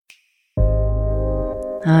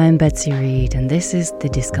I'm Betsy Reed, and this is The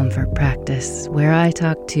Discomfort Practice, where I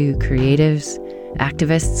talk to creatives,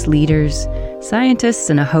 activists, leaders,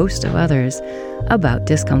 scientists, and a host of others about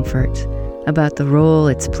discomfort, about the role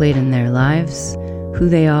it's played in their lives, who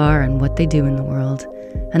they are and what they do in the world,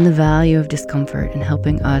 and the value of discomfort in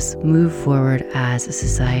helping us move forward as a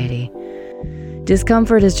society.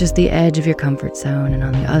 Discomfort is just the edge of your comfort zone, and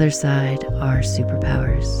on the other side are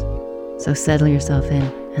superpowers. So settle yourself in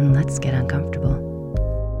and let's get uncomfortable.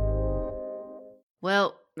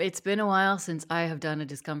 Well, it's been a while since I have done a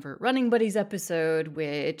Discomfort Running Buddies episode,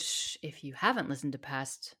 which, if you haven't listened to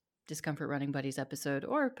past Discomfort Running Buddies episode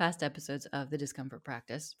or past episodes of the Discomfort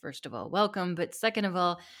Practice, first of all, welcome. But second of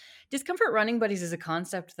all, Discomfort Running Buddies is a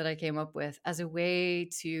concept that I came up with as a way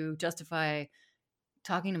to justify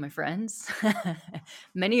talking to my friends,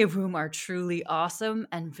 many of whom are truly awesome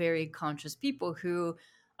and very conscious people who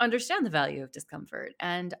understand the value of discomfort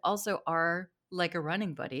and also are, like a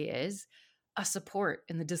running buddy is, a support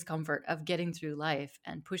in the discomfort of getting through life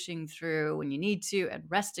and pushing through when you need to and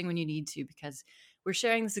resting when you need to, because we're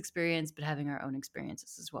sharing this experience but having our own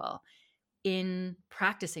experiences as well in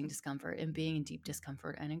practicing discomfort and being in deep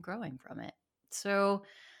discomfort and in growing from it. So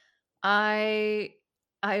I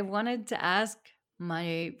wanted to ask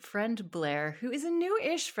my friend Blaire, who is a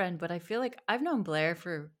new-ish friend, but I feel like I've known Blaire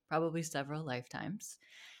for probably several lifetimes.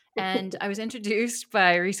 And I was introduced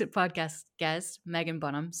by a recent podcast guest, Megan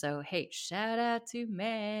Bonham. So, hey, shout out to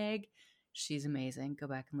Meg. She's amazing. Go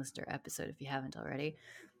back and listen to her episode if you haven't already.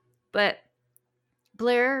 But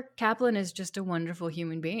Blaire Caplan is just a wonderful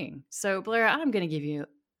human being. So, Blaire, I'm going to give you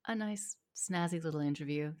a nice, snazzy little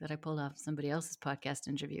interview that I pulled off somebody else's podcast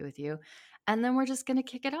interview with you. And then we're just going to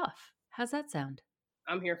kick it off. How's that sound?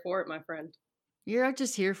 I'm here for it, my friend. You're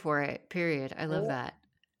just here for it, period. I love that.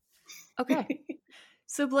 Okay.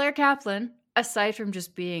 So Blaire Caplan, aside from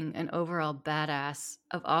just being an overall badass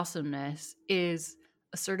of awesomeness, is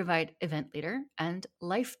a certified event leader and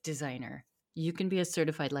life designer. You can be a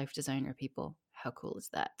certified life designer, people. How cool is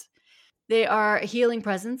that? They are a healing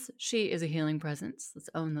presence. She is a healing presence. Let's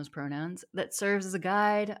own those pronouns. That serves as a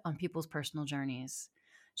guide on people's personal journeys.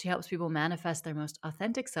 She helps people manifest their most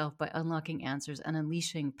authentic self by unlocking answers and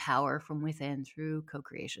unleashing power from within through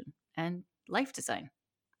co-creation and life design,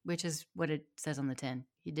 which is what it says on the tin.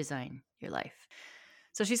 You design your life.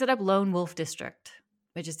 So she set up Lone Wolf District,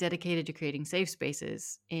 which is dedicated to creating safe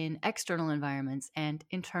spaces in external environments and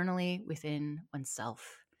internally within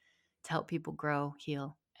oneself to help people grow,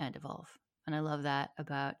 heal, and evolve. And I love that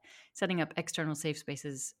about setting up external safe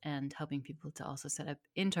spaces and helping people to also set up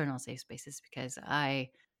internal safe spaces, because I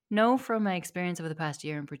know from my experience over the past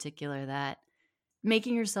year in particular that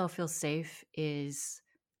making yourself feel safe is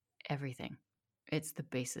everything. It's the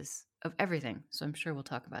basis of everything. So I'm sure we'll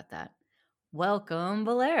talk about that. Welcome,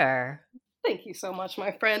 Blaire. Thank you so much,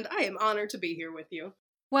 my friend. I am honored to be here with you.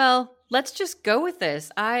 Well, let's just go with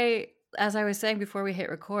this. As I was saying before we hit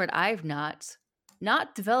record, I've not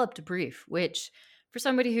developed a brief, which for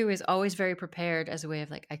somebody who is always very prepared as a way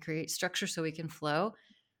of I create structure so we can flow,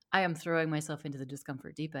 I am throwing myself into the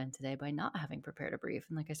discomfort deep end today by not having prepared a brief.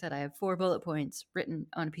 And like I said, I have 4 bullet points written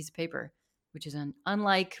on a piece of paper, which is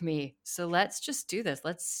unlike me. So let's just do this.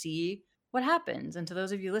 Let's see what happens. And to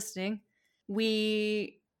those of you listening,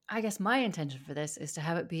 I guess my intention for this is to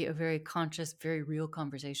have it be a very conscious, very real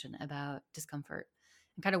conversation about discomfort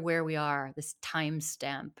and kind of where we are, this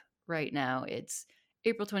timestamp right now. It's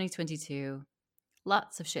April 2022.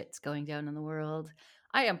 Lots of shit's going down in the world.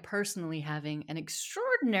 I am personally having an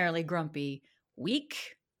extraordinarily grumpy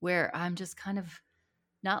week where I'm just kind of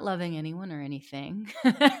not loving anyone or anything.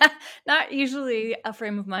 Not usually a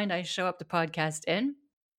frame of mind I show up to podcast in.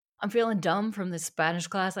 I'm feeling dumb from the Spanish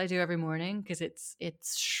class I do every morning because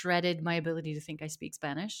it's shredded my ability to think I speak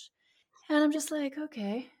Spanish. And I'm just like,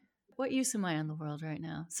 okay, what use am I in the world right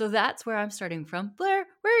now? So that's where I'm starting from. Blaire,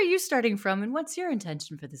 where are you starting from, and what's your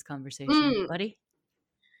intention for this conversation, buddy?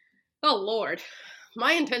 Oh, Lord.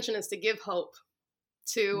 My intention is to give hope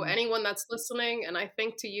to anyone that's listening, and I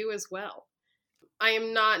think to you as well. I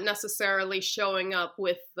am not necessarily showing up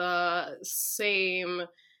with the same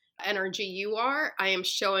energy you are. I am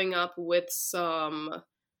showing up with some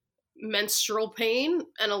menstrual pain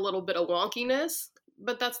and a little bit of wonkiness.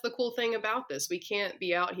 But that's the cool thing about this. We can't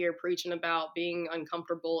be out here preaching about being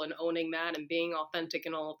uncomfortable and owning that and being authentic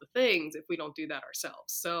and all of the things if we don't do that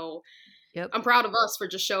ourselves. So I'm proud of us for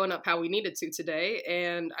just showing up how we needed to today.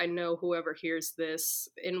 And I know whoever hears this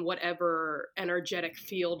in whatever energetic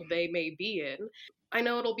field they may be in, I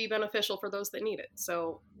know it'll be beneficial for those that need it.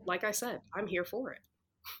 So like I said, I'm here for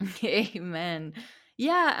it. Amen.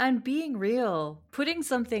 Yeah, and being real, putting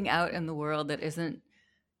something out in the world that isn't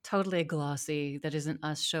totally glossy, that isn't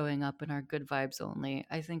us showing up in our good vibes only,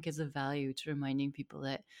 I think is of value to reminding people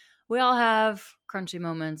that we all have crunchy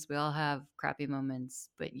moments, we all have crappy moments,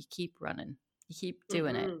 but you keep running, you keep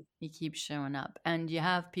doing it, Hmm. you keep showing up, and you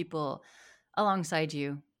have people alongside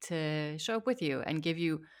you to show up with you and give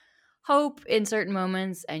you hope in certain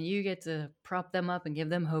moments, and you get to prop them up and give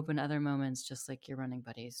them hope in other moments, just like your running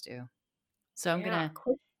buddies do. So I'm Yeah. gonna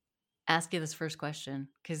ask you this first question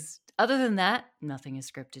because other than that, nothing is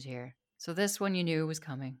scripted here. So this one you knew was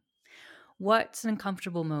coming. What's an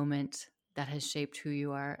uncomfortable moment that has shaped who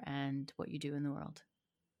you are and what you do in the world?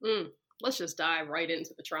 Mm, let's just dive right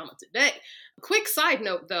into the trauma today. Quick side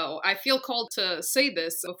note though, I feel called to say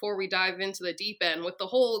this before we dive into the deep end. With the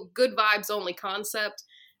whole good vibes only concept,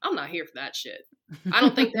 I'm not here for that shit. I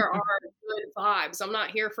don't think there are good vibes. I'm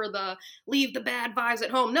not here for the leave the bad vibes at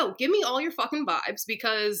home. No, give me all your fucking vibes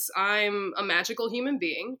because I'm a magical human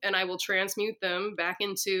being and I will transmute them back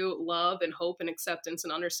into love and hope and acceptance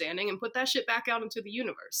and understanding and put that shit back out into the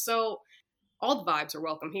universe. So all the vibes are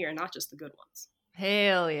welcome here, not just the good ones.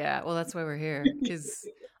 Hell yeah. Well, that's why we're here because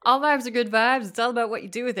all vibes are good vibes. It's all about what you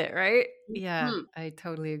do with it, right? Yeah, Hmm. I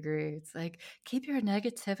totally agree. It's like, keep your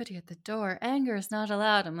negativity at the door. Anger is not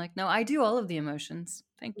allowed. I'm like, no, I do all of the emotions.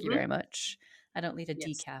 Thank you Hmm. very much. I don't lead a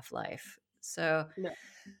Yes. decaf life. So, No.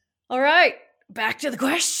 all right, back to the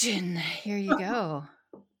question. Here you go.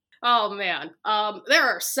 Oh man. There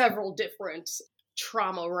are several different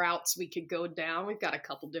trauma routes we could go down. We've got a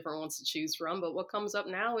couple different ones to choose from, but what comes up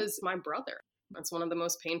now is my brother. That's one of the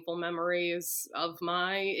most painful memories of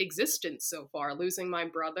my existence so far, losing my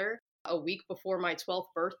brother a week before my 12th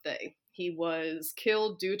birthday. He was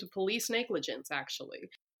killed due to police negligence, actually.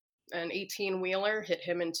 An 18-wheeler hit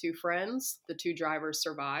him and two friends. The two drivers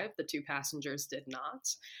survived, the two passengers did not.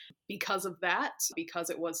 Because of that, because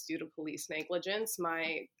it was due to police negligence,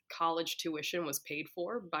 my college tuition was paid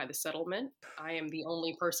for by the settlement. I am the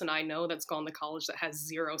only person I know that's gone to college that has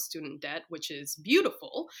zero student debt, which is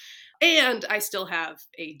beautiful. And I still have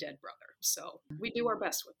a dead brother. So we do our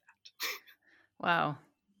best with that. Wow.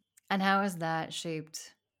 And how has that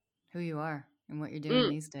shaped who you are and what you're doing Mm,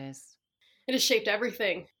 these days? it has shaped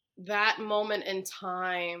everything. That moment in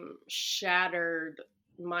time shattered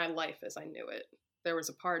my life as I knew it. There was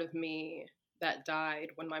a part of me that died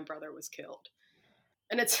when my brother was killed.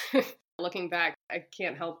 And it's looking back, I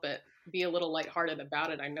can't help but be a little lighthearted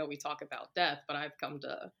about it. I know we talk about death, but I've come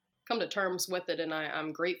to terms with it, and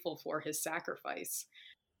I'm grateful for his sacrifice.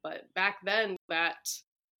 But back then, that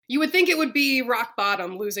you would think it would be rock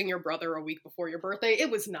bottom losing your brother a week before your birthday. It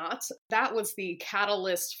was not. That was the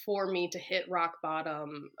catalyst for me to hit rock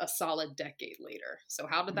bottom a solid decade later. So,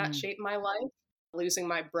 how did that Mm, shape my life? Losing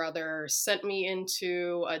my brother sent me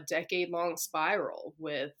into a decade long spiral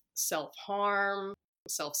with self harm,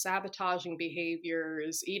 self sabotaging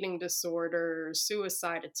behaviors, eating disorders,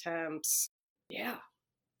 suicide attempts. Yeah.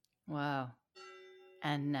 wow.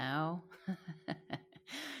 And now,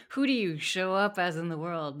 who do you show up as in the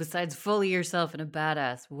world besides fully yourself and a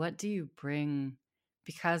badass? What do you bring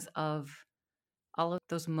because of all of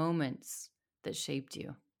those moments that shaped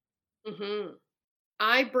you? Hmm.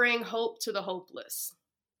 I bring hope to the hopeless.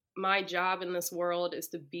 My job in this world is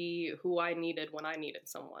to be who I needed when I needed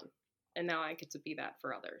someone. And now I get to be that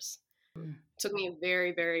for others. Mm, It took me a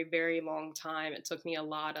very, very, very long time. It took me a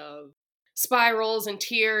lot of spirals and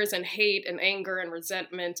tears and hate and anger and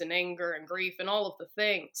resentment and anger and grief and all of the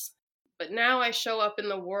things. But now I show up in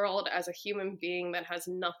the world as a human being that has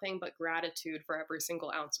nothing but gratitude for every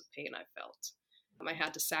single ounce of pain I felt. I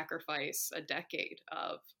had to sacrifice a decade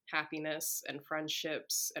of happiness and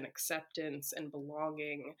friendships and acceptance and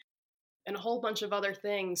belonging and a whole bunch of other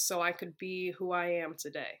things so I could be who I am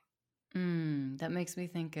today. that makes me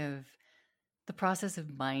think of the process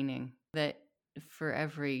of mining, that for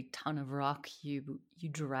every ton of rock you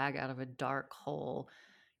drag out of a dark hole,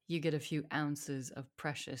 you get a few ounces of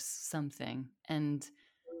precious something. And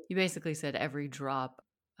you basically said every drop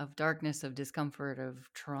of darkness, of discomfort, of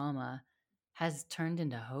trauma has turned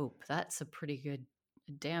into hope. That's a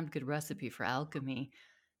damned good recipe for alchemy.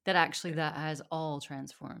 That actually that has all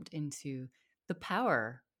transformed into the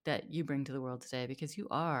power that you bring to the world today because you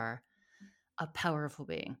are a powerful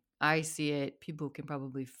being. I see it. People can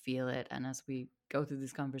probably feel it. And as we go through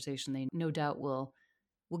this conversation, they no doubt will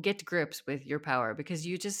get to grips with your power because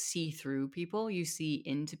you just see through people. You see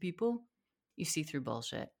into people. You see through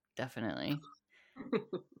bullshit. Definitely.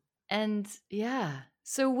 And yeah.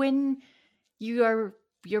 So when you're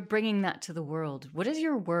bringing that to the world, what does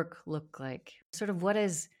your work look like? Sort of what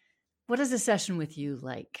is a session with you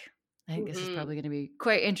like? I think this is Hmm. probably going to be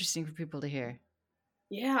quite interesting for people to hear.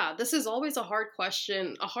 Yeah, this is always a hard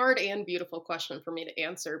question, a hard and beautiful question for me to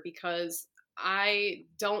answer because I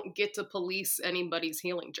don't get to police anybody's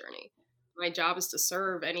healing journey. My job is to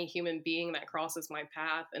serve any human being that crosses my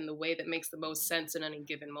path in the way that makes the most sense in any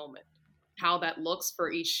given moment. How that looks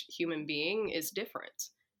for each human being is different.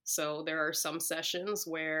 So there are some sessions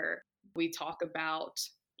where we talk about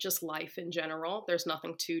just life in general. There's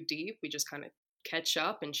nothing too deep. We just kind of catch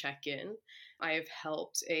up and check in. I have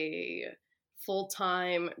helped a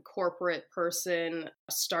full-time corporate person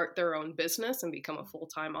start their own business and become a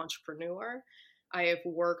full-time entrepreneur. I have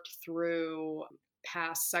worked through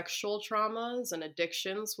past sexual traumas and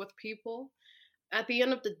addictions with people. At the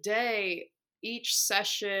end of the day, each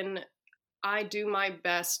session, I do my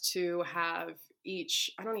best to have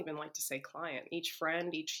each, I don't even like to say client, each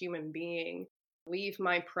friend, each human being leave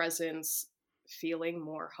my presence feeling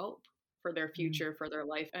more hope for their Mm. future, for their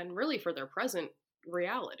life, and really for their present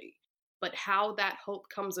reality. But how that hope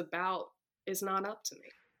comes about is not up to me.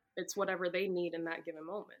 It's whatever they need in that given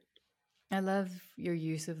moment. I love your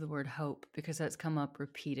use of the word hope because that's come up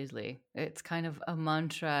repeatedly. It's kind of a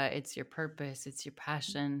mantra, it's your purpose, it's your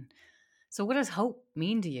passion. So, what does hope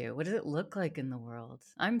mean to you? What does it look like in the world?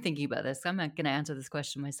 I'm thinking about this. I'm not going to answer this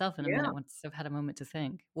question myself in a Yeah. minute once I've had a moment to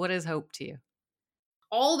think. What is hope to you?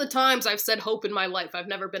 All the times I've said hope in my life, I've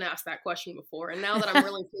never been asked that question before. And now that I'm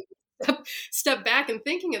really taking a step back and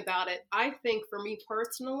thinking about it, I think for me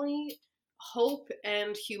personally, hope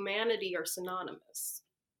and humanity are synonymous.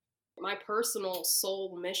 My personal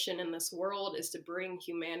soul mission in this world is to bring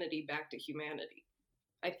humanity back to humanity.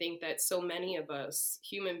 I think that so many of us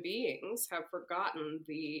human beings have forgotten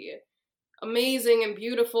the amazing and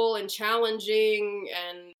beautiful and challenging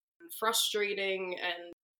and frustrating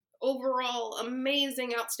and overall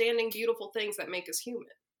amazing, outstanding, beautiful things that make us human.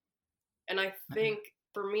 And I think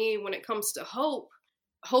for me, when it comes to hope,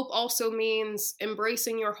 hope also means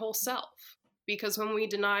embracing your whole self. Because when we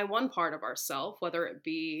deny one part of ourself, whether it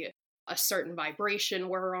be a certain vibration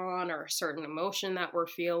we're on or a certain emotion that we're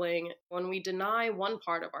feeling, when we deny one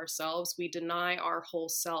part of ourselves, we deny our whole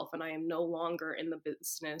self. And I am no longer in the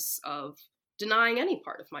business of denying any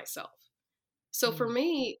part of myself. So for Mm.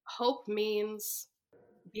 me, hope means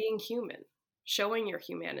being human, showing your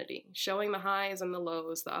humanity, showing the highs and the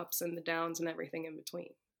lows, the ups and the downs, and everything in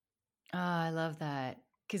between. Ah, I love that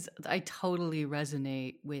because I totally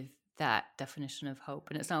resonate with that definition of hope.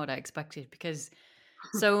 And it's not what I expected because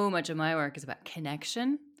so much of my work is about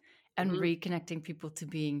connection and Hmm. reconnecting people to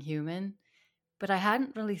being human. But I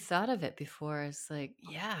hadn't really thought of it before. It's like,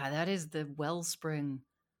 yeah, that is the wellspring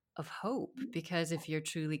of hope. Because if you're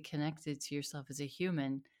truly connected to yourself as a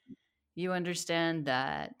human, you understand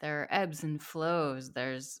that there are ebbs and flows,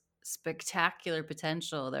 there's spectacular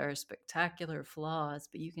potential, there are spectacular flaws,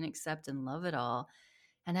 but you can accept and love it all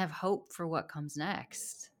and have hope for what comes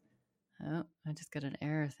next. Oh, I just got an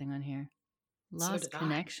error thing on here. So Lost did I.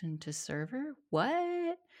 connection to server?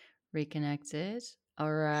 What? Reconnected.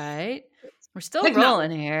 All right. We're still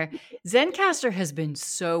rolling Technology. here. Zencaster has been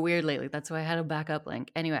so weird lately. That's why I had a backup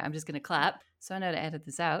link. Anyway, I'm just going to clap so I know to edit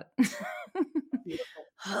this out. Beautiful.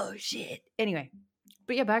 Oh, shit. Anyway,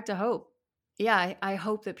 but yeah, back to hope. Yeah, I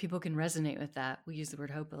hope that people can resonate with that. We use the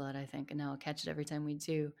word hope a lot, I think, and now I'll catch it every time we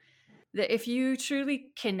do. That if you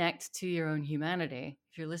truly connect to your own humanity,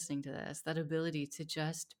 if you're listening to this, that ability to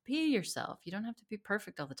just be yourself, you don't have to be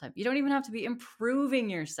perfect all the time. You don't even have to be improving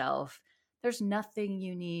yourself. There's nothing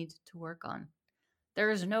you need to work on.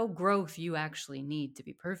 There is no growth you actually need to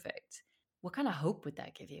be perfect. What kind of hope would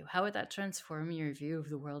that give you? How would that transform your view of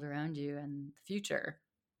the world around you and the future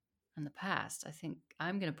and the past? I think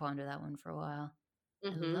I'm going to ponder that one for a while.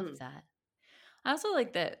 I love Hmm. that. I also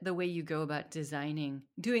like that the way you go about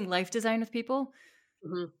doing life design with people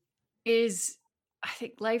Hmm. is, I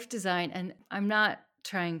think, life design, and I'm not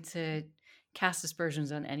trying to cast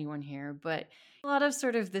aspersions on anyone here, but a lot of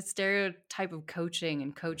sort of the stereotype of coaching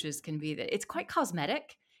and coaches can be that it's quite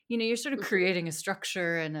cosmetic. You know, you're sort of Hmm. creating a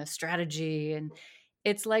structure and a strategy, and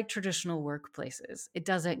it's like traditional workplaces. It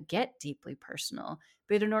doesn't get deeply personal,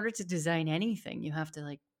 but in order to design anything, you have to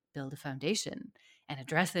like build a foundation and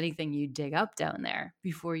address anything you dig up down there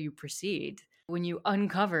before you proceed. When you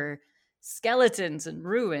uncover skeletons and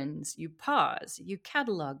ruins, you pause, you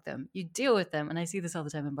catalog them, you deal with them. And I see this all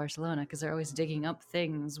the time in Barcelona because they're always digging up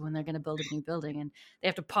things when they're going to build a new building. And they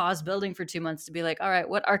have to pause building for 2 months to be like, all right,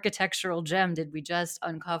 what architectural gem did we just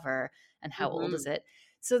uncover? And how old is Hmm. it?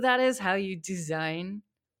 So that is how you design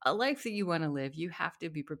a life that you want to live. You have to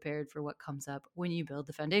be prepared for what comes up when you build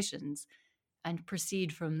the foundations and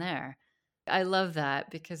proceed from there. I love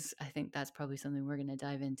that because I think that's probably something we're going to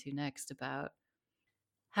dive into next about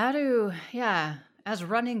how to, yeah, as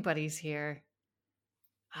running buddies here,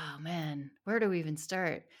 Oh man, where do we even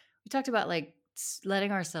start? We talked about like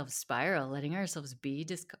letting ourselves spiral, letting ourselves be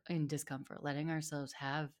in discomfort, letting ourselves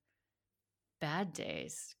have bad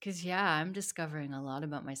days. Because, yeah, I'm discovering a lot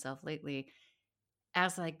about myself lately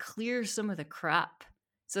as I clear some of the crap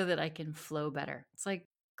so that I can flow better. It's like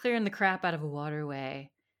clearing the crap out of a waterway.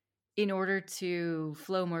 In order to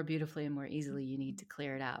flow more beautifully and more easily, you need to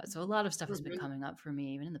clear it out. So, a lot of stuff has been Mhm. coming up for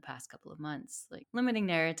me, even in the past couple of months, like limiting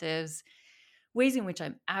narratives, ways in which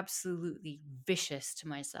I'm absolutely vicious to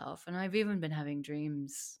myself. And I've even been having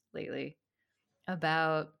dreams lately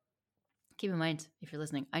about, keep in mind, if you're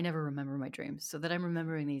listening, I never remember my dreams. So that I'm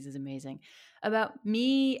remembering these is amazing. About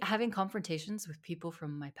me having confrontations with people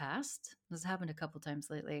from my past. This has happened a couple times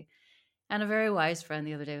lately. And a very wise friend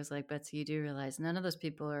the other day was like, Betsy, you do realize none of those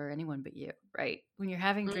people are anyone but you, right? When you're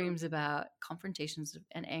having Mm. dreams about confrontations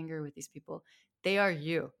and anger with these people, they are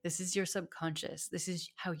you. This is your subconscious. This is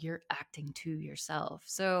how you're acting to yourself.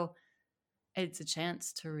 So it's a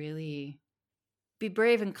chance to really be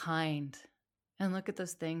brave and kind and look at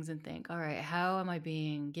those things and think, all right, how am I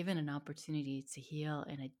being given an opportunity to heal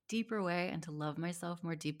in a deeper way and to love myself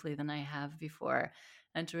more deeply than I have before?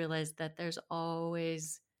 And to realize that there's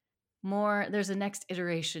always more, there's a next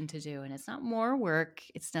iteration to do. And it's not more work.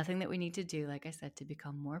 It's nothing that we need to do, like I said, to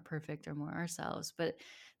become more perfect or more ourselves. But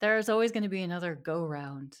there's always going to be another go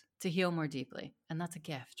round to heal more deeply. And that's a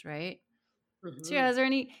gift, right? So yeah, Mhm. is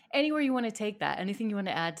there anywhere you want to take that? Anything you want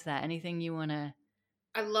to add to that? Anything you want to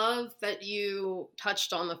I love that you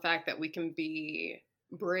touched on the fact that we can be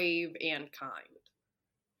brave and kind.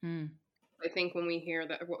 mm, I think when we hear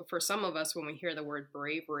that, for some of us, when we hear the word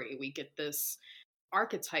bravery, we get this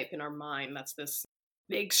archetype in our mind that's this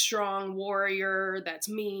big, strong warrior that's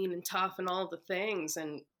mean and tough and all the things.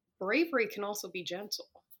 And bravery can also be gentle.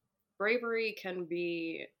 Bravery can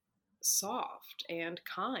be soft and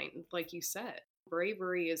kind, like you said.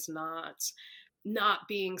 Bravery is not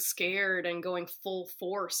being scared and going full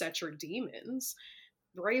force at your demons.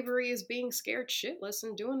 Bravery is being scared shitless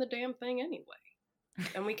and doing the damn thing anyway.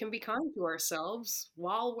 And we can be kind to ourselves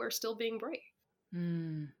while we're still being brave.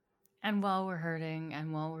 mm. And while we're hurting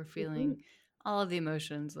and while we're Mhm. feeling all of the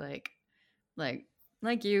emotions, like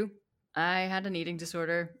like you, I had an eating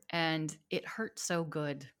disorder and it hurt so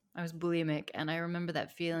good. I was bulimic, and I remember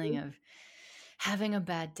that feeling Mhm. of having a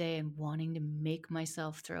bad day and wanting to make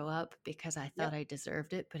myself throw up because I thought Yep. I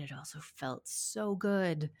deserved it, but it also felt so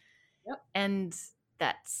good. Yep. And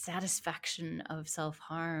that satisfaction of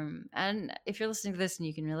self-harm. And if you're listening to this and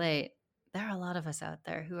you can relate, there are a lot of us out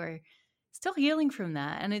there who are still healing from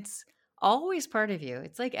that, and it's always part of you.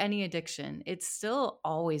 It's like any addiction. It's still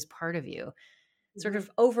always part of you. Sort Mhm.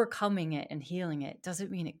 of overcoming it and healing it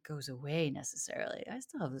doesn't mean it goes away necessarily. I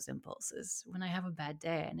still have those impulses when I have a bad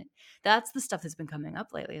day. And that's the stuff that's been coming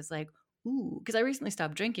up lately. It's like, ooh, because I recently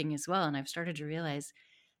stopped drinking as well. And I've started to realize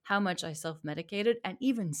how much I self medicated and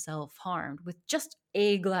even self harmed with just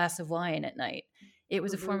a glass of wine at night. It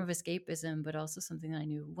was a form Mhm. of escapism, but also something that I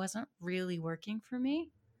knew wasn't really working for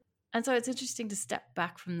me. And so it's interesting to step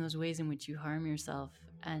back from those ways in which you harm yourself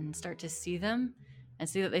and start to see them and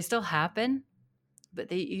see that they still happen, but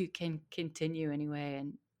they you can continue anyway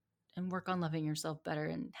and work on loving yourself better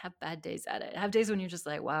and have bad days at it. Have days when you're just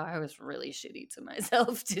like, wow, I was really shitty to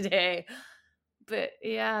myself today. But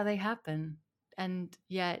yeah, they happen. And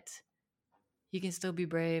yet you can still be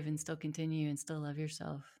brave and still continue and still love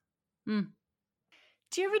yourself. Hmm.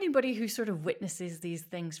 Do you have anybody who sort of witnesses these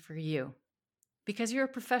things for you? Because you're a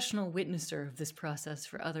professional witnesser of this process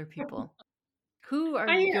for other people. Who are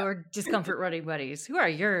I am. your discomfort running buddies? Who are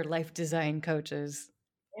your life design coaches?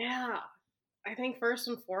 Yeah. I think first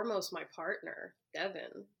and foremost, my partner,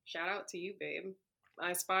 Devin. Shout out to you, babe.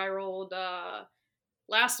 I spiraled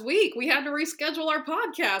last week. We had to reschedule our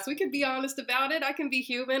podcast. We could be honest about it. I can be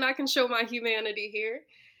human. I can show my humanity here.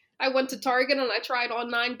 I went to Target and I tried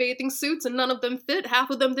on 9 bathing suits and none of them fit.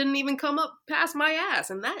 Half of them didn't even come up past my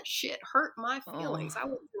ass. And that shit hurt my Oh. feelings. I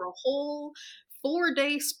went through a whole 4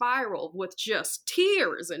 day spiral with just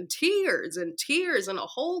tears and tears and tears and a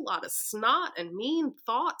whole lot of snot and mean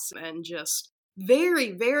thoughts and just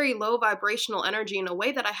very, very low vibrational energy in a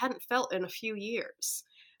way that I hadn't felt in a few years.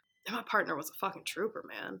 And my partner was a fucking trooper,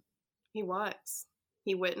 man. He was.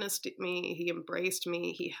 He witnessed me, he embraced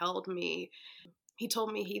me, he held me, he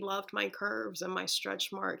told me he loved my curves and my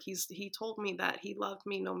stretch mark. He told me that he loved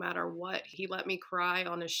me no matter what. He let me cry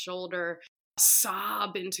on his shoulder,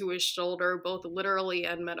 sob into his shoulder, both literally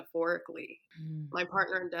and metaphorically. Mm. My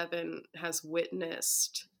partner Devin has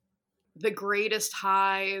witnessed the greatest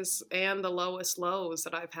highs and the lowest lows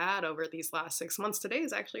that I've had over these last 6 months. Today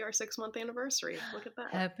is actually our 6-month anniversary. Look at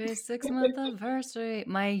that. Happy 6 month anniversary.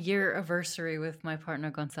 My year anniversary with my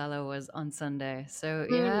partner Gonzalo was on Sunday. So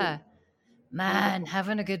Mm, yeah, man, beautiful.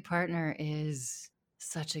 having a good partner is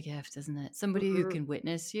such a gift, isn't it? Somebody who Mhm. can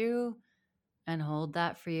witness you and hold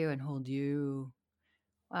that for you and hold you.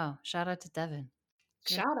 Wow, shout out to Devin.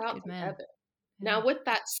 Good, Shout out good to man. Evan. Yeah. Now, with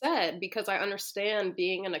that said, because I understand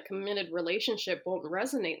being in a committed relationship won't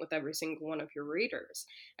resonate with every single one of your readers,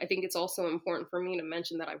 I think it's also important for me to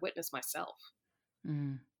mention that I witnessed myself.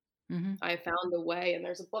 Mm. Mm-hmm. I found a way, and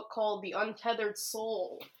there's a book called The Untethered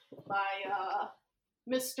Soul by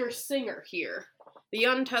Mr. Singer here. The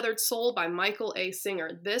Untethered Soul by Michael A.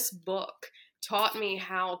 Singer. This book taught me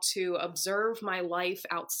how to observe my life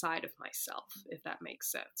outside of myself, if that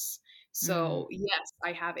makes sense. Mm. So, yes,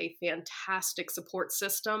 I have a fantastic support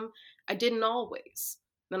system. I didn't always.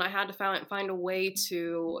 Then I had to find a way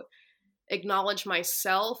to acknowledge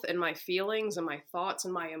myself and my feelings and my thoughts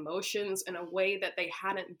and my emotions in a way that they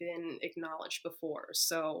hadn't been acknowledged before.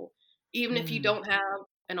 So even if you Mm. don't have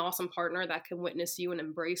an awesome partner that can witness you and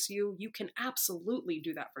embrace you, you can absolutely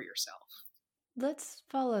do that for yourself. Let's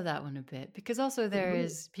follow that one a bit because also there Mhm.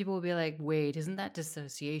 is people will be like, wait, isn't that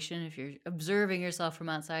dissociation if you're observing yourself from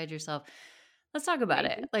outside yourself? Let's talk about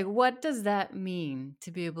it. Maybe. Like, what does that mean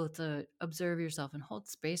to be able to observe yourself and hold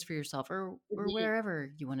space for yourself or Mhm.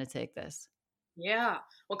 wherever you want to take this? Yeah.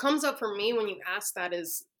 What comes up for me when you ask that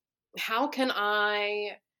is, how can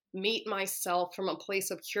I meet myself from a place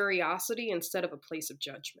of curiosity instead of a place of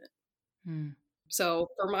judgment? Hmm. So,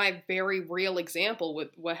 for my very real example with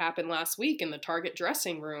what happened last week in the Target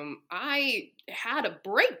dressing room, I had a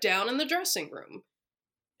breakdown in the dressing room.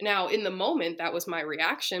 Now, in the moment, that was my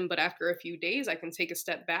reaction, but after a few days, I can take a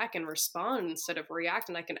step back and respond instead of react.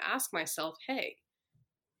 And I can ask myself, hey,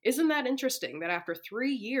 isn't that interesting that after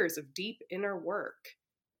 3 years of deep inner work,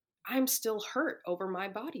 I'm still hurt over my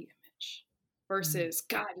body image? Hmm. Versus,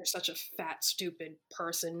 God, you're such a fat, stupid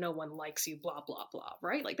person. No one likes you, blah, blah, blah,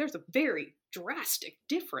 right? Like, there's a very drastic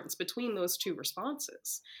difference between those two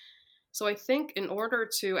responses. So I think in order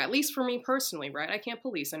to, at least for me personally, right, I can't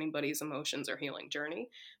police anybody's emotions or healing journey,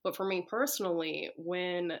 but for me personally,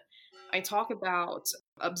 when I talk about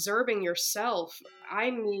observing yourself,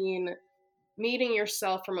 I mean meeting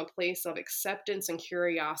yourself from a place of acceptance and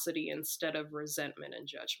curiosity instead of resentment and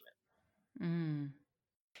judgment. Mm.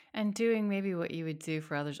 And doing maybe what you would do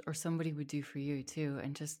for others or somebody would do for you too,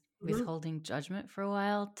 and just Hmm. withholding judgment for a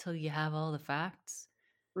while till you have all the facts.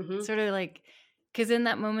 Hmm. Sort of like, because in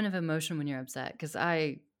that moment of emotion when you're upset, because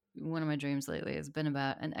one of my dreams lately has been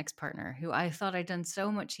about an ex partner who I thought I'd done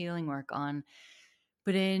so much healing work on,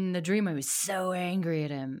 but in the dream I was so angry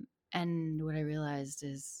at him. And what I realized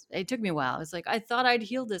is it took me a while. It's like, I thought I'd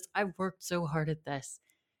healed this. I worked so hard at this.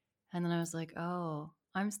 And then I was like, oh,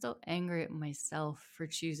 I'm still angry at myself for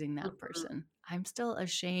choosing that person. I'm still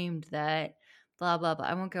ashamed that blah, blah, blah.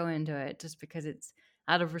 I won't go into it just because it's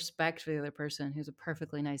out of respect for the other person who's a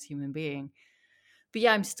perfectly nice human being. But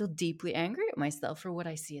yeah, I'm still deeply angry at myself for what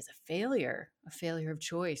I see as a failure of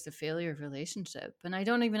choice, a failure of relationship. And I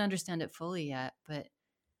don't even understand it fully yet. But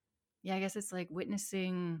yeah, I guess it's like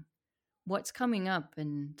witnessing what's coming up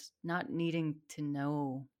and not needing to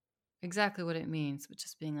know exactly what it means, but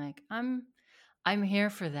just being like, I'm here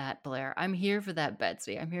for that, Blaire. I'm here for that,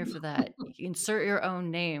 Betsy. I'm here for that. Insert your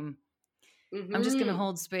own name. I'm just gonna Hmm.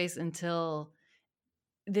 hold space until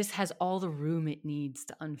this has all the room it needs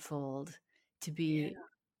to unfold to Yeah, be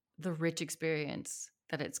the rich experience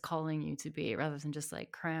that it's calling you to be, rather than just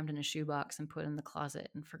like crammed in a shoebox and put in the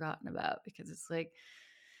closet and forgotten about. Because it's like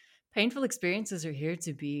painful experiences are here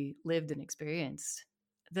to be lived and experienced.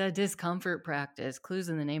 The discomfort practice, clues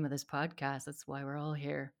in the name of this podcast. That's why we're all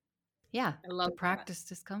here. Yeah, I love to that. practice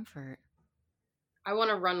discomfort. I want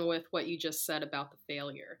to run with what you just said about the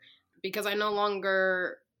failure because I no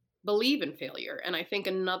longer believe in failure. And I think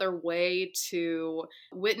another way to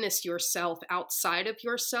witness yourself outside of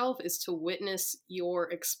yourself is to witness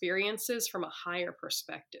your experiences from a higher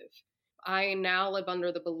perspective. I now live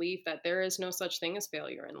under the belief that there is no such thing as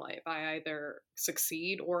failure in life. I either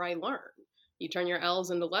succeed or I learn. You turn your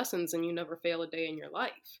L's into lessons and you never fail a day in your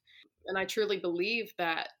life. And I truly believe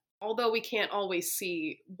that although we can't always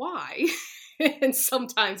see why, and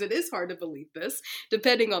sometimes it is hard to believe this,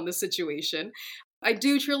 depending on the situation, I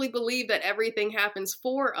do truly believe that everything happens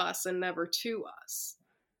for us and never to us.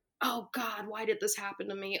 Oh God, why did this happen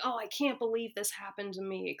to me? Oh, I can't believe this happened to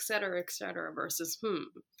me, et cetera, versus,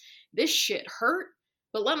 this shit hurt,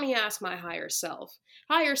 but let me ask my higher self.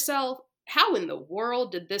 Higher self, how in the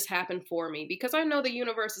world did this happen for me? Because I know the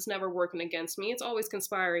universe is never working against me. It's always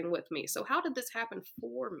conspiring with me. So how did this happen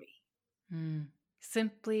for me? Mm.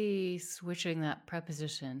 Simply switching that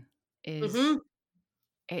preposition is, Mm-hmm.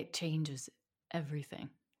 it changes everything,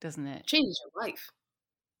 doesn't it? Changes your life.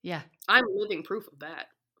 Yeah, I'm living proof of that.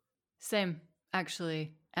 same,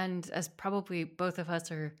 actually. And as probably both of us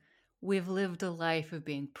are, we've lived a life of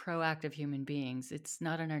being proactive human beings. It's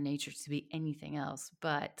not in our nature to be anything else.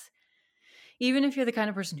 But even if you're the kind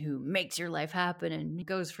of person who makes your life happen and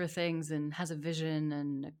goes for things and has a vision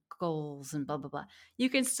and goals and blah, blah, blah, you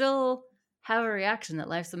can still have a reaction that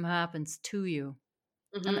life somehow happens to you.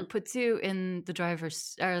 And Mm-hmm. that puts you in the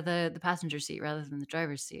driver's or the passenger seat rather than the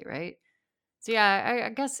driver's seat, right? So yeah, I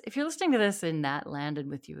guess if you're listening to this and that landed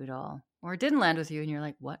with you at all, or it didn't land with you and you're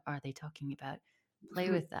like, what are they talking about? Play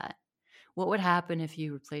with that. What would happen if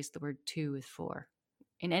you replaced the word to with for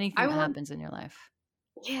in anything I that would, happens in your life?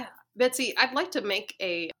 yeah. Betsy, I'd like to make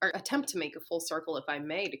or attempt to make a full circle, if I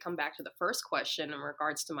may, to come back to the first question in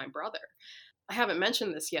regards to my brother. I haven't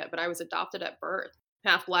mentioned this yet, but I was adopted at birth,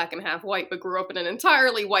 half black and half white, but grew up in an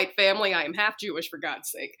entirely white family. I am half Jewish, for God's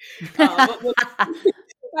sake. But when,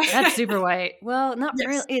 That's super white. Well, not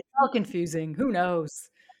really. yes, It's all confusing. Who knows?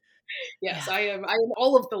 yes, Yeah. I am. I am.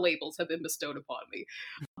 All of the labels have been bestowed upon me.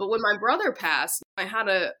 But when my brother passed, I had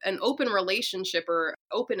an open relationship or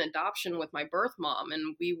open adoption with my birth mom,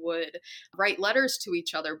 and we would write letters to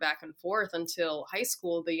each other back and forth until high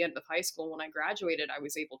school. The end of high school, when I graduated, I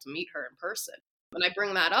was able to meet her in person. And I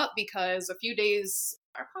bring that up because a few days,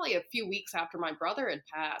 or probably a few weeks after my brother had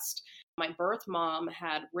passed, my birth mom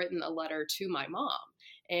had written a letter to my mom.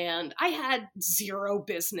 And I had zero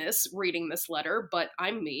business reading this letter, but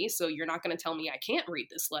I'm me, so you're not going to tell me I can't read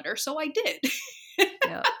this letter. So I did.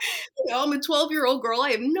 Yeah. I'm a 12-year-old girl.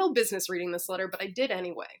 I have no business reading this letter, but I did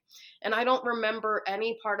anyway. And I don't remember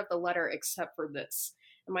any part of the letter except for this.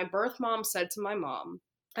 And my birth mom said to my mom,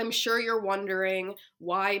 I'm sure you're wondering,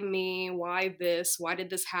 why me? Why this? Why did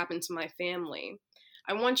this happen to my family?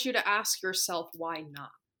 I want you to ask yourself, why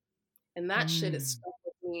not? And that shit has Mm. stuck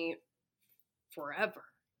with me forever.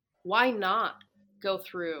 Why not go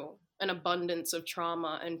through an abundance of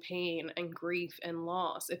trauma and pain and grief and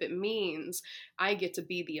loss if it means I get to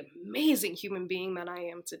be the amazing human being that I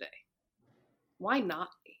am today? Why not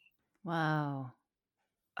me? Wow.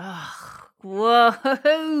 Oh,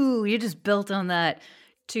 whoa. You just built on that.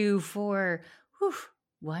 2, 4. Whew.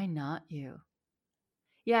 Why not you?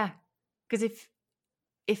 Yeah. Because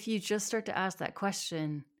if you just start to ask that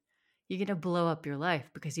question, you're going to blow up your life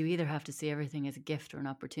because you either have to see everything as a gift or an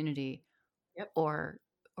opportunity Yep. or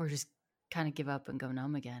just kind of give up and go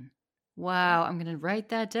numb again. Yeah. Wow, I'm going to write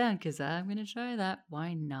that down cuz I'm going to try that.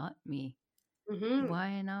 Why not me? Hmm.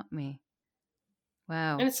 Why not me?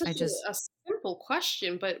 And Wow. it's such I just a simple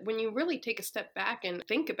question, but when you really take a step back and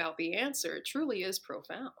think about the answer, it truly is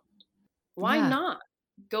profound. Why yeah. not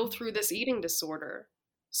go through this eating disorder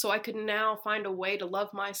so I could now find a way to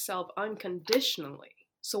love myself unconditionally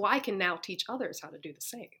so I can now teach others how to do the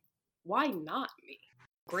same? Why not me?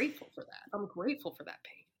 Grateful for that. I'm grateful for that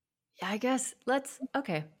pain. Yeah, I guess let's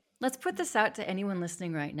put this out to anyone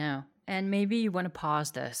listening right now. And maybe you want to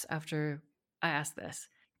pause this after I ask this.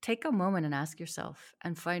 Take a moment and ask yourself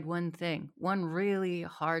and find one thing, one really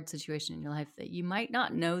hard situation in your life that you might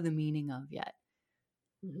not know the meaning of yet.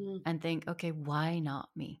 Hmm. And think, okay, why not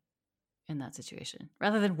me in that situation?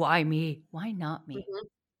 Rather than why me? Why not me? Hmm.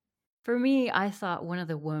 For me, I thought one of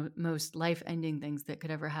the most life ending things that could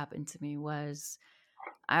ever happen to me was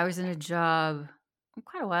I was in a job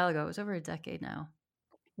quite a while ago. It was over a decade now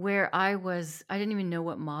where I didn't even know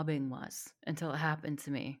what mobbing was until it happened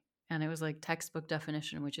to me. And it was like textbook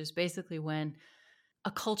definition, which is basically when a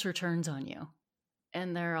culture turns on you.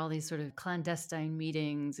 And there are all these sort of clandestine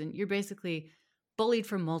meetings, and you're basically bullied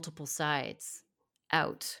from multiple sides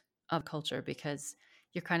out of culture because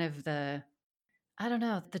you're kind of I don't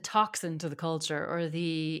know, the toxin to the culture or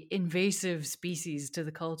the invasive species to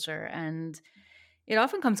the culture. And it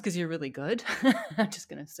often comes because you're really good. I'm just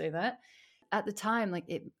going to say that. At the time, like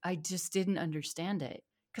I just didn't understand it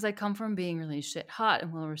because I come from being really shit hot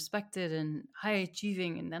and well respected and high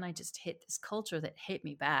achieving. And then I just hit this culture that hit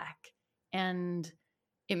me back. And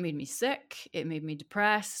it made me sick. It made me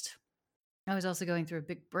depressed. I was also going through a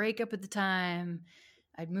big breakup at the time.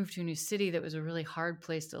 I'd moved to a new city that was a really hard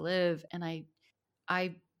place to live. And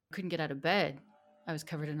I couldn't get out of bed. I was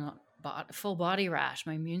covered in a full body rash.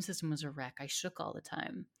 My immune system was a wreck. I shook all the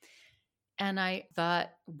time. And I thought,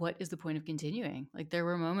 what is the point of continuing? Like, there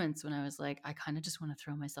were moments when I was like, I kind of just want to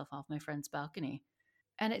throw myself off my friend's balcony.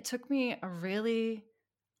 And it took me a really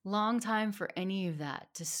long time for any of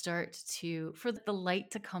that to start to, for the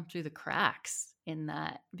light to come through the cracks in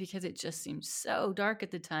that, because it just seemed so dark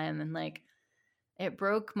at the time. And like, it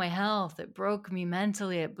broke my health, it broke me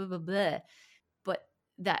mentally, it blah, blah, blah. But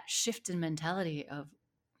that shift in mentality of,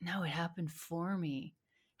 no, it happened for me,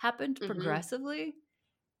 happened Mhm. progressively.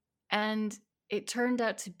 And it turned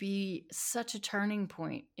out to be such a turning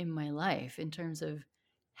point in my life in terms of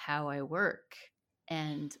how I work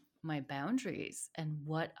and my boundaries and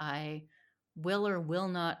what I will or will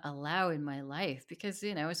not allow in my life. Because,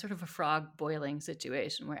 it's sort of a frog boiling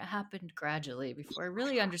situation where it happened gradually before I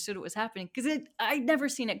really understood what was happening, because I'd never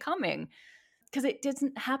seen it coming, because it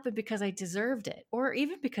didn't happen because I deserved it, or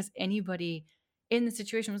even because anybody in the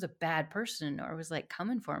situation was a bad person or was like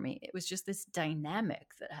coming for me. It was just this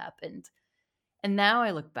dynamic that happened. And now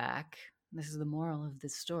I look back, this is the moral of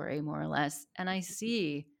this story, more or less, and I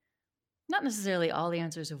see not necessarily all the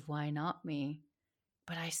answers of why not me,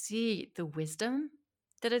 but I see the wisdom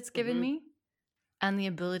that it's given Mhm. me and the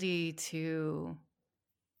ability to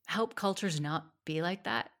help cultures not be like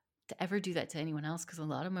that, to ever do that to anyone else. Because a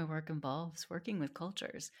lot of my work involves working with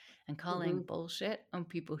cultures and calling Mhm. bullshit on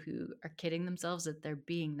people who are kidding themselves that they're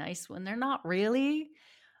being nice when they're not really.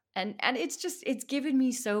 And it's given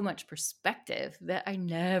me so much perspective that I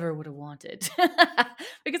never would have wanted,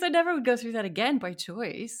 because I never would go through that again by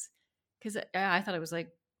choice, because I thought it was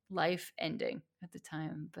like life ending at the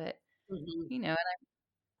time. But Mhm. and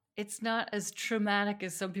it's not as traumatic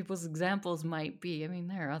as some people's examples might be. I mean,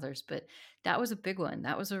 there are others, but that was a big one.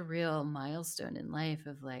 That was a real milestone in life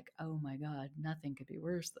of like, oh my God, nothing could be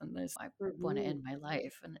worse than this. I want to Mhm. end my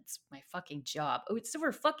life and it's my fucking job. Oh, it's still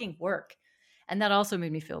for fucking work. And that also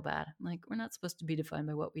made me feel bad. I'm like, we're not supposed to be defined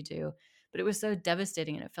by what we do. But it was so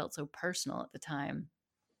devastating and it felt so personal at the time.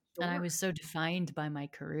 And I Sure. was so defined by my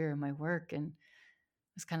career and my work. And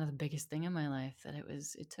it was kind of the biggest thing in my life that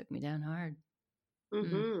it took me down hard. Mm.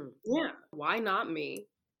 Mhm. Yeah. Why not me?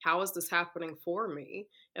 How is this happening for me?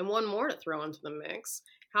 And one more to throw into the mix.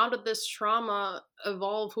 How did this trauma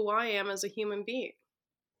evolve who I am as a human being?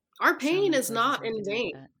 Our So pain many is places not we in could take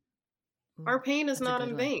vain. that. Ooh, Our pain is that's a not good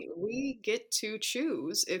in one. vain. We get to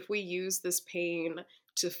choose if we use this pain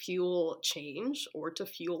to fuel change or to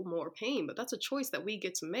fuel more pain, but that's a choice that we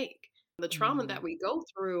get to make. The trauma Mm. that we go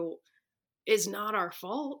through is not our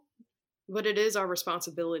fault, but it is our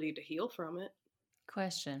responsibility to heal from it.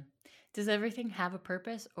 Question. Does everything have a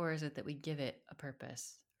purpose, or is it that we give it a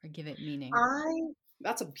purpose or give it meaning? I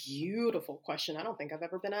That's a beautiful question. I don't think I've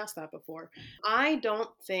ever been asked that before. I don't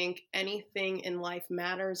think anything in life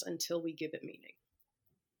matters until we give it meaning.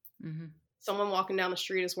 Hmm. Someone walking down the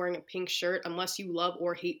street is wearing a pink shirt. Unless you love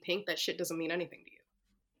or hate pink, that shit doesn't mean anything to you.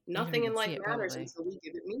 You don't Nothing in even life see it, matters probably. until we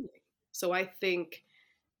give it meaning. So I think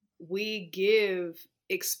we give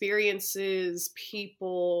experiences,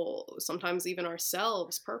 people, sometimes even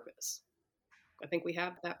ourselves, purpose. I think we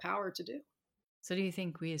have that power to do. So, do you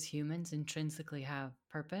think we as humans intrinsically have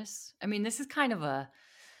purpose? I mean, this is kind of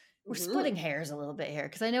we're Hmm. splitting hairs a little bit here,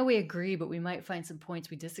 because I know we agree, but we might find some points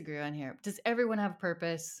we disagree on here. Does everyone have a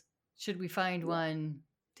purpose? Should we find one?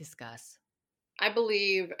 Discuss. I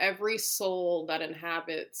believe every soul that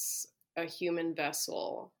inhabits a human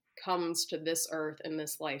vessel comes to this earth in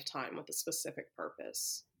this lifetime with a specific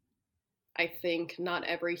purpose. I think not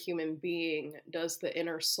every human being does the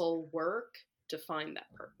inner soul work to find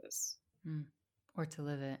that purpose. Mm. Or to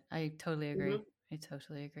live it. I totally agree. Hmm. I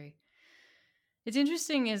totally agree. It's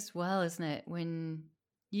interesting as well, isn't it? When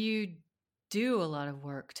you do a lot of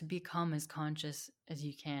work to become as conscious as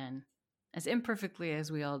you can, as imperfectly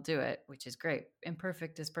as we all do it, which is great.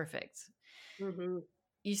 Imperfect is perfect. Hmm.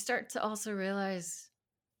 You start to also realize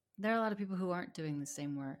there are a lot of people who aren't doing the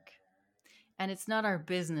same work. And it's not our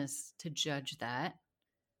business to judge that.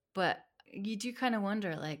 But you do kind of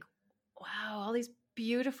wonder, like, wow, all these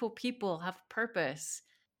beautiful people have purpose.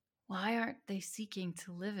 Why aren't they seeking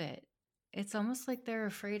to live it? It's almost like they're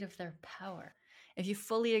afraid of their power. If you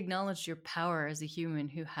fully acknowledged your power as a human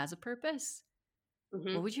who has a purpose,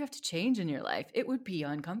 Hmm. what would you have to change in your life? It would be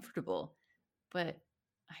uncomfortable. But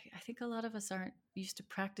I think a lot of us aren't used to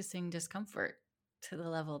practicing discomfort to the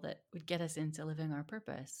level that would get us into living our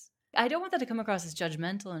purpose. I don't want that to come across as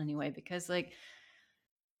judgmental in any way, because, like,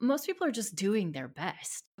 most people are just doing their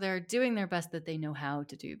best. They're doing their best that they know how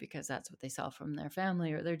to do because that's what they saw from their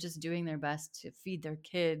family, or they're just doing their best to feed their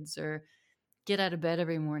kids or get out of bed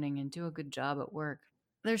every morning and do a good job at work.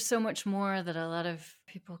 There's so much more that a lot of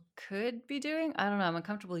people could be doing. I don't know. I'm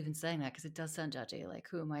uncomfortable even saying that because it does sound judgy. Like,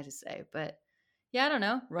 who am I to say? But yeah, I don't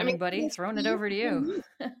know. I mean, Running buddy, kudos throwing to it you over for to being you.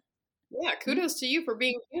 you. Yeah, Hmm? kudos to you for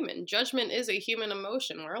being human. Judgment is a human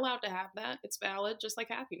emotion. We're allowed to have that. It's valid, just like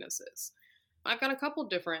happiness is. I've got a couple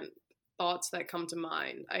different thoughts that come to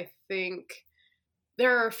mind. I think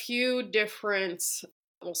there are a few different,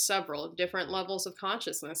 well, several different levels of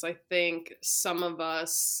consciousness. I think some of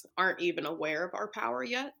us aren't even aware of our power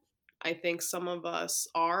yet. I think some of us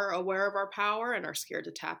are aware of our power and are scared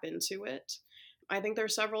to tap into it. I think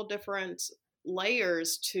there's several different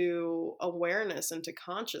layers to awareness and to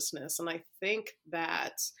consciousness. And I think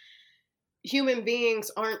that human beings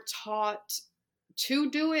aren't taught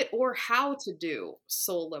to do it or how to do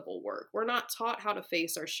soul level work. We're not taught how to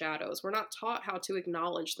face our shadows. We're not taught how to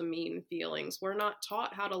acknowledge the mean feelings. We're not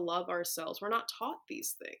taught how to love ourselves. We're not taught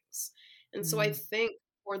these things. And so I Mm, think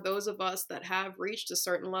for those of us that have reached a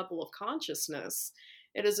certain level of consciousness,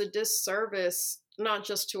 it is a disservice not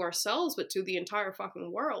just to ourselves, but to the entire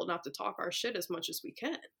fucking world not to talk our shit as much as we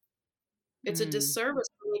can. It's a mm, disservice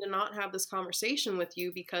for me to not have this conversation with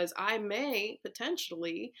you because I may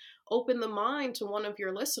potentially open the mind to one of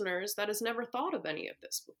your listeners that has never thought of any of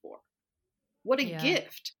this before. What a yeah.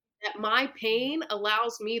 gift that my pain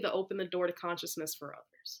allows me to open the door to consciousness for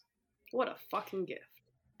others. What a fucking gift.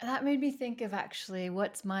 That made me think of actually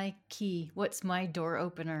what's my key? What's my door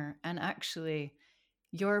opener? And actually,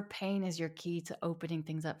 your pain is your key to opening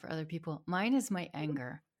things up for other people. Mine is my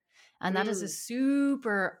anger. And that is Mm,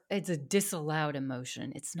 it's a disallowed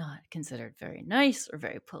emotion. It's not considered very nice or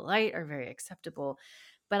very polite or very acceptable.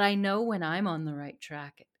 But I know when I'm on the right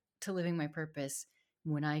track to living my purpose,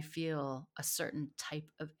 when I feel a certain type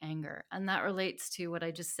of anger. And that relates to what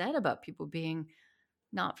I just said about people being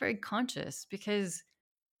not very conscious, because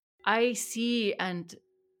I see and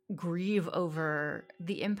grieve over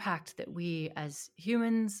the impact that we as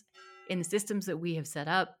humans in the systems that we have set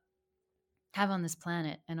up have on this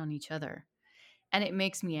planet and on each other. And it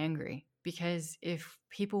makes me angry because if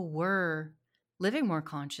people were living more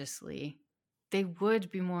consciously, they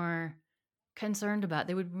would be more concerned about,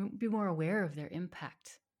 they would be more aware of their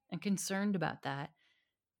impact and concerned about that.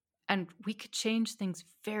 And we could change things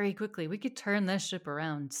very quickly. We could turn this ship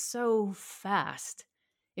around so fast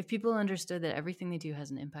if people understood that everything they do has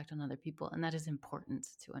an impact on other people. And that is important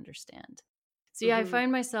to understand. So, yeah, I hmm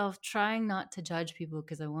find myself trying not to judge people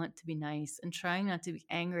because I want to be nice and trying not to be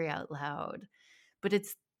angry out loud. But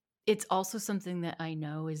it's also something that I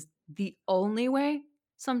know is the only way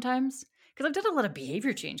sometimes, because I've done a lot of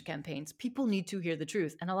behavior change campaigns. People need to hear the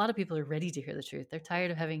truth, and a lot of people are ready to hear the truth. They're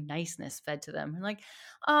tired of having niceness fed to them. And like,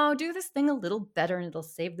 oh, do this thing a little better and it'll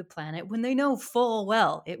save the planet, when they know full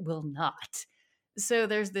well it will not. So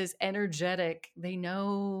there's this energetic, they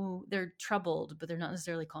know they're troubled, but they're not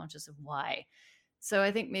necessarily conscious of why. So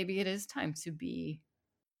I think maybe it is time to be,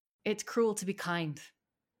 it's cruel to be kind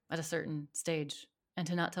at a certain stage and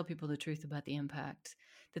to not tell people the truth about the impact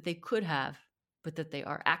that they could have, but that they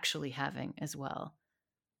are actually having as well.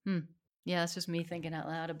 Hmm. Yeah, that's just me thinking out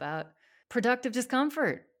loud about productive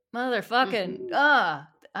discomfort. Motherfucking, hmm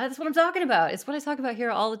that's what I'm talking about. It's what I talk about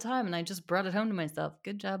here all the time. And I just brought it home to myself.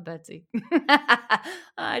 Good job, Betsy.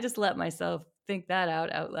 I just let myself think that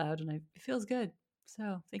out loud and it feels good.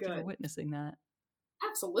 So thank you for Good. witnessing that.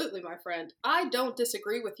 Absolutely, my friend. I don't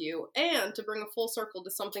disagree with you. And to bring a full circle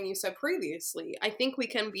to something you said previously, I think we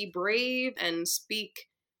can be brave and speak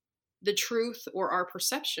the truth or our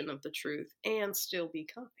perception of the truth and still be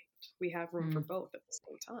kind. We have room for Mm. both at the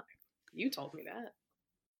same time. You told me that.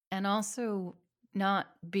 And also, not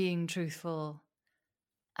being truthful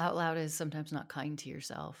out loud is sometimes not kind to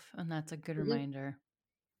yourself. And that's a good hmm reminder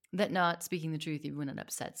that not speaking the truth, even when it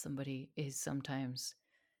upsets somebody, is sometimes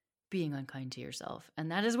being unkind to yourself.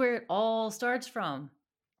 And that is where it all starts from.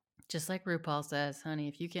 Just like RuPaul says, honey,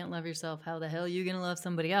 if you can't love yourself, how the hell are you going to love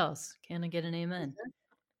somebody else? Can I get an amen?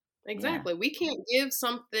 Yeah. Exactly. We can't give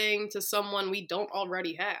something to someone we don't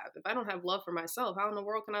already have. If I don't have love for myself, how in the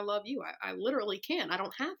world can I love you? I literally can't. I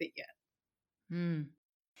don't have it yet. Hmm.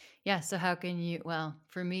 Yeah. So, how can you? Well,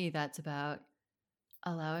 for me, that's about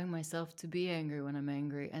allowing myself to be angry when I'm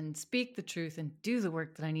angry and speak the truth and do the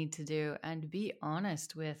work that I need to do and be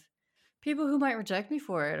honest with people who might reject me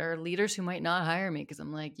for it or leaders who might not hire me because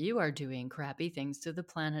I'm like, you are doing crappy things to the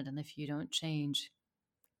planet. And if you don't change,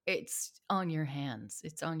 it's on your hands,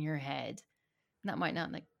 it's on your head. And that might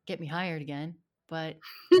not like get me hired again, but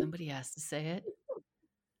somebody has to say it.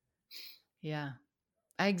 Yeah.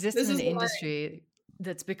 I exist This in an is why. industry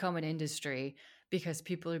that's become an industry because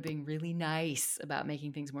people are being really nice about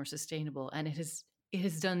making things more sustainable, and it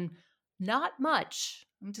has done not much.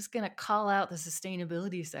 I'm just going to call out the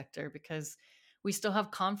sustainability sector because we still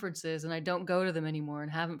have conferences and I don't go to them anymore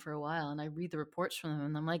and haven't for a while, and I read the reports from them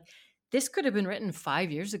and I'm like, This could have been written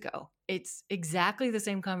 5 years ago. It's exactly the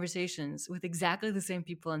same conversations with exactly the same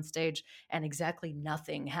people on stage and exactly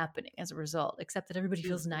nothing happening as a result, except that everybody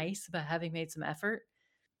feels Mhm. nice about having made some effort.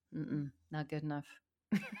 Not good enough.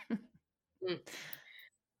 Mm.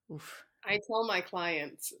 Oof. I tell my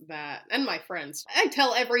clients that, and my friends, I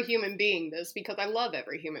tell every human being this because I love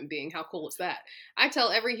every human being. How cool is that? I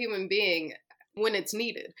tell every human being when it's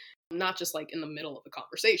needed, not just like in the middle of a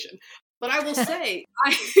conversation. But I will say,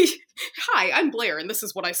 hi, I'm Blaire, and this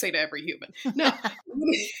is what I say to every human. No,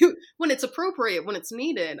 when it's appropriate, when it's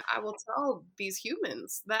needed, I will tell these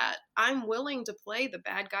humans that I'm willing to play the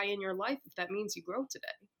bad guy in your life if that means you grow today.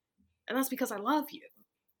 And that's because I love you.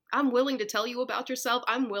 I'm willing to tell you about yourself.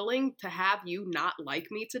 I'm willing to have you not like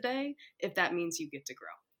me today if that means you get to grow.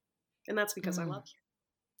 And that's because I Mm. love you.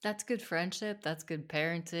 That's good friendship. That's good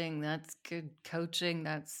parenting. That's good coaching.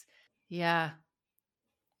 Yeah.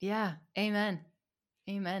 Yeah. Amen.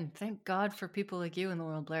 Amen. Thank God for people like you in the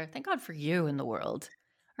world, Blaire. Thank God for you in the world.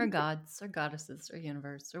 Or gods, or goddesses, or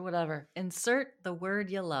universe, or whatever. Insert the word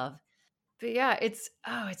you love. But yeah, it's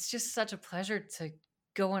just such a pleasure to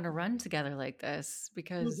go on a run together like this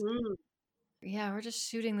because Mm-hmm. yeah, we're just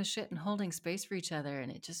shooting the shit and holding space for each other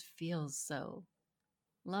and it just feels so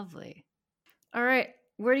lovely. All right,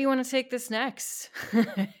 where do you want to take this next?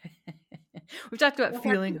 We've talked about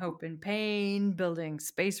feeling hope and pain, building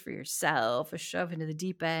space for yourself, a shove into the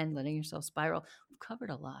deep end, letting yourself spiral. We've covered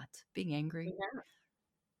a lot. Being angry. Yeah.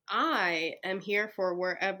 I am here for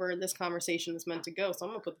wherever this conversation is meant to go. So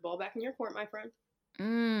I'm going to put the ball back in your court, my friend.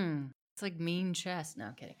 It's like mean chess. No,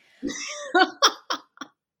 I'm kidding.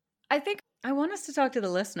 I think I want us to talk to the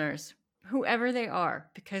listeners, whoever they are,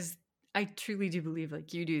 because I truly do believe,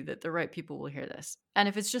 like you do, that the right people will hear this. And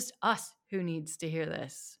if it's just us who needs to hear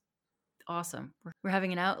this, awesome. We're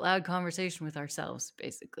having an out loud conversation with ourselves,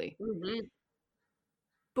 basically. Mm-hmm.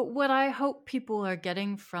 But what I hope people are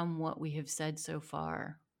getting from what we have said so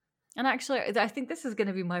far, and actually, I think this is going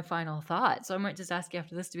to be my final thought. So I might just ask you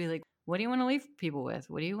after this to be like, what do you want to leave people with?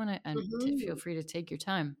 What do you want to, and feel Mm-hmm. free to take your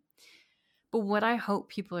time. But what I hope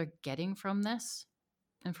people are getting from this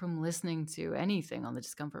and from listening to anything on the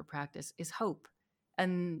discomfort practice is hope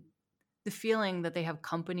and the feeling that they have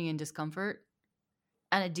company in discomfort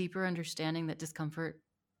and a deeper understanding that discomfort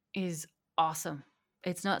is awesome.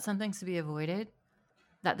 It's not something to be avoided,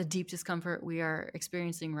 that the deep discomfort we are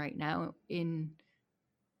experiencing right now in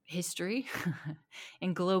history,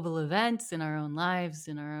 in global events, in our own lives,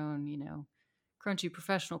 in our own, crunchy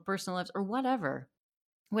professional, personal lives, or whatever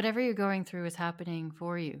you're going through is happening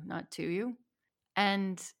for you, not to you.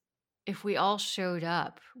 And if we all showed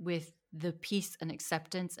up with the peace and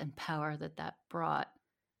acceptance and power that brought,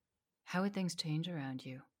 how would things change around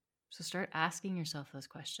you? So start asking yourself those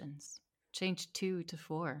questions. Change 2 to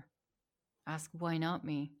 4. Ask, why not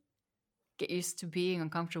me? Get used to being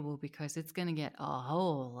uncomfortable because it's going to get a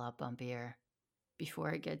whole lot bumpier before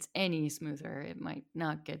it gets any smoother. It might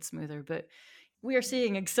not get smoother, but we are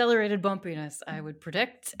seeing accelerated bumpiness, I would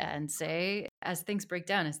predict and say, as things break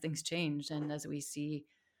down, as things change, and as we see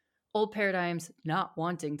old paradigms not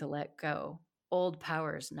wanting to let go, old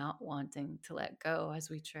powers not wanting to let go as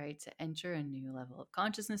we try to enter a new level of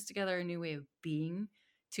consciousness together, a new way of being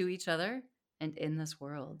to each other and in this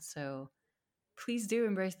world. So please do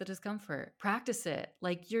embrace the discomfort. Practice it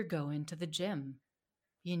like you're going to the gym.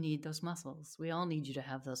 You need those muscles. We all need you to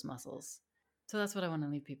have those muscles. So that's what I want to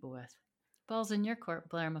leave people with. Ball's in your court,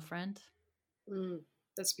 Blaire, my friend.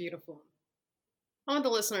 That's beautiful. I want the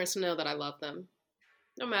listeners to know that I love them.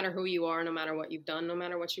 No matter who you are, no matter what you've done, no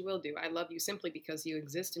matter what you will do, I love you simply because you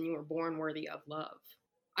exist and you were born worthy of love.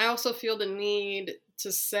 I also feel the need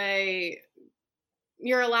to say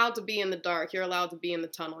you're allowed to be in the dark. You're allowed to be in the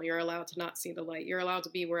tunnel. You're allowed to not see the light. You're allowed to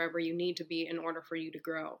be wherever you need to be in order for you to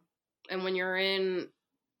grow. And when you're in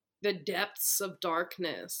the depths of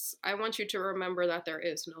darkness, I want you to remember that there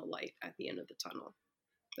is no light at the end of the tunnel.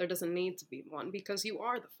 There doesn't need to be one because you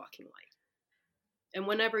are the fucking light. And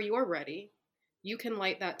whenever you're ready, you can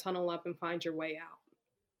light that tunnel up and find your way out.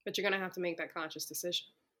 But you're going to have to make that conscious decision.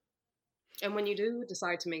 And when you do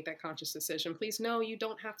decide to make that conscious decision, please know you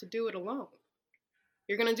don't have to do it alone.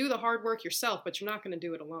 You're going to do the hard work yourself, but you're not going to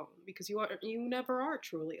do it alone because you never are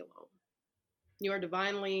truly alone. You are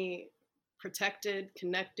divinely protected,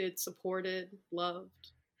 connected, supported, loved.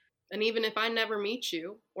 And even if I never meet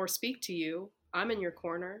you or speak to you, I'm in your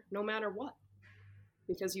corner no matter what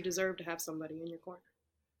because you deserve to have somebody in your corner.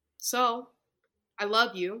 So, I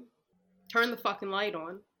love you. Turn the fucking light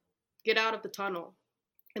on. Get out of the tunnel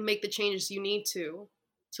and make the changes you need to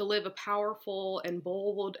live a powerful and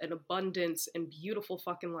bold and abundance and beautiful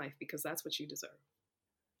fucking life because that's what you deserve.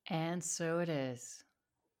 And so it is.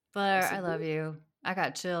 Blaire, I love you. I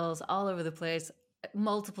got chills all over the place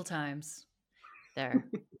multiple times there.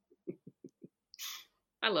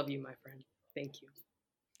 I love you, my friend. Thank you.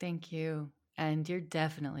 Thank you. And you're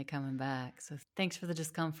definitely coming back. So thanks for the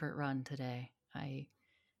discomfort run today. I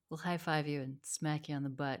will high five you and smack you on the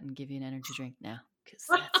butt and give you an energy drink now, because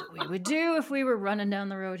that's what we would do if we were running down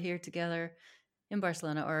the road here together in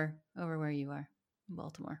Barcelona or over where you are in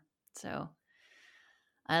Baltimore. So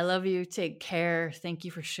I love you. Take care. Thank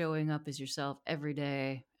you for showing up as yourself every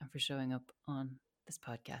day and for showing up on this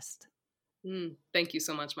podcast. Thank you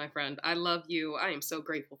so much, my friend. I love you. I am so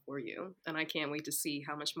grateful for you. And I can't wait to see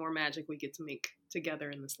how much more magic we get to make together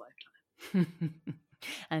in this lifetime.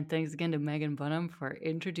 And thanks again to Megan Bunham for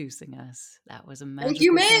introducing us. That was a Thank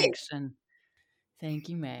you, magical Meg. connection. Thank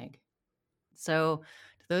you, Meg. So,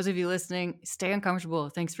 to those of you listening, stay uncomfortable.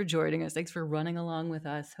 Thanks for joining us. Thanks for running along with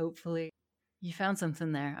us. Hopefully, you found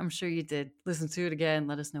something there. I'm sure you did. Listen to it again.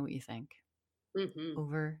 Let us know what you think.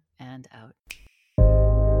 Over and out.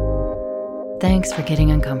 Thanks for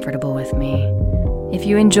getting uncomfortable with me. If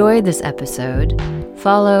you enjoyed this episode,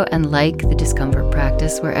 follow and like the Discomfort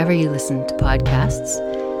Practice wherever you listen to podcasts.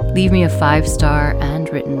 Leave me a 5-star and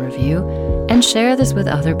written review, and share this with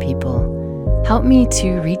other people. Help me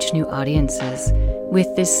to reach new audiences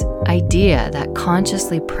with this idea that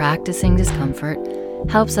consciously practicing discomfort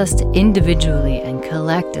helps us to individually and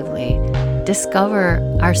collectively discover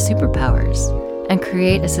our superpowers and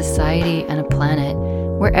create a society and a planet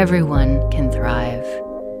where everyone can thrive.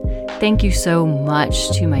 Thank you so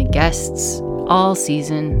much to my guests all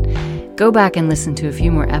season. Go back and listen to a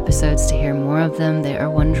few more episodes to hear more of them. They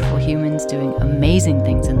are wonderful humans doing amazing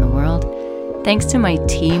things in the world. Thanks to my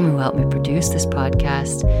team who helped me produce this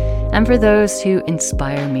podcast, and for those who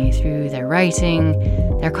inspire me through their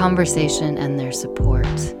writing, their conversation, and their support.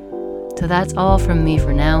 So that's all from me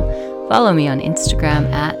for now. Follow me on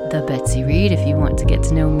Instagram at @TheBetsyReed if you want to get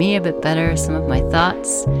to know me a bit better, some of my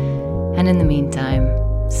thoughts. And in the meantime,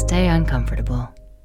 stay uncomfortable.